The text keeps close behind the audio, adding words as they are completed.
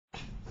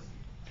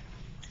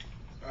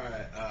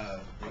Alright,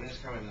 winter's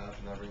coming up,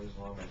 and that brings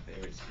along my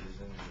favorite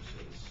season,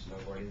 which is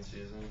snowboarding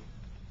season.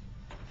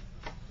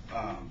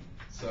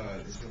 So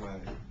this is my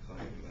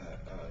claim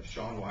that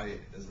Shaun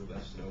White is the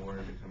best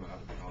snowboarder to come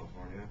out of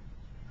California.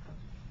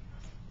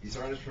 He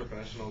started his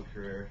professional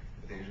career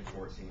at the age of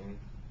 14,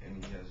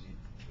 and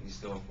he's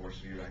still a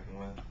force to be reckoned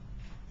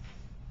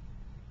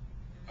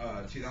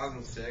with.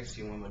 2006,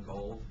 he won the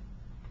gold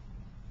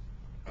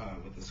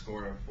with a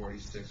score of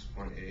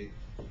 46.8.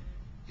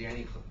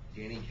 Danny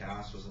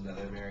Cass was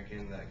another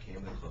American that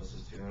came the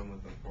closest to him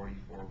with a 44.0.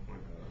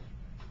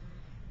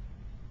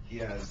 He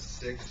has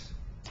 6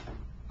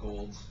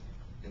 golds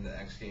in the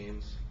X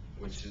Games,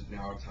 which is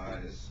now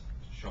ties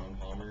Sean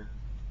Palmer,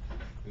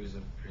 who's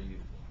a pretty,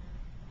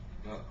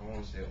 I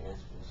won't say old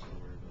school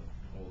snowboarder, but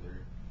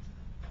older.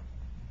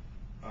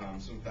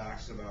 Some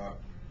facts and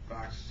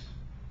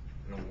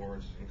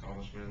awards and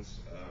accomplishments.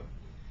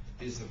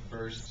 He's the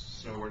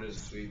first snowboarder to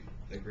sweep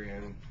the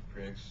Grand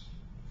Prix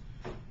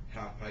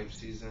half-pipe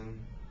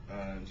season.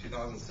 In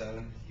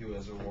 2007, he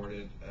was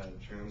awarded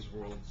Trans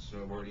World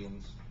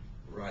Snowboarding's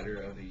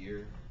Rider of the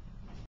Year.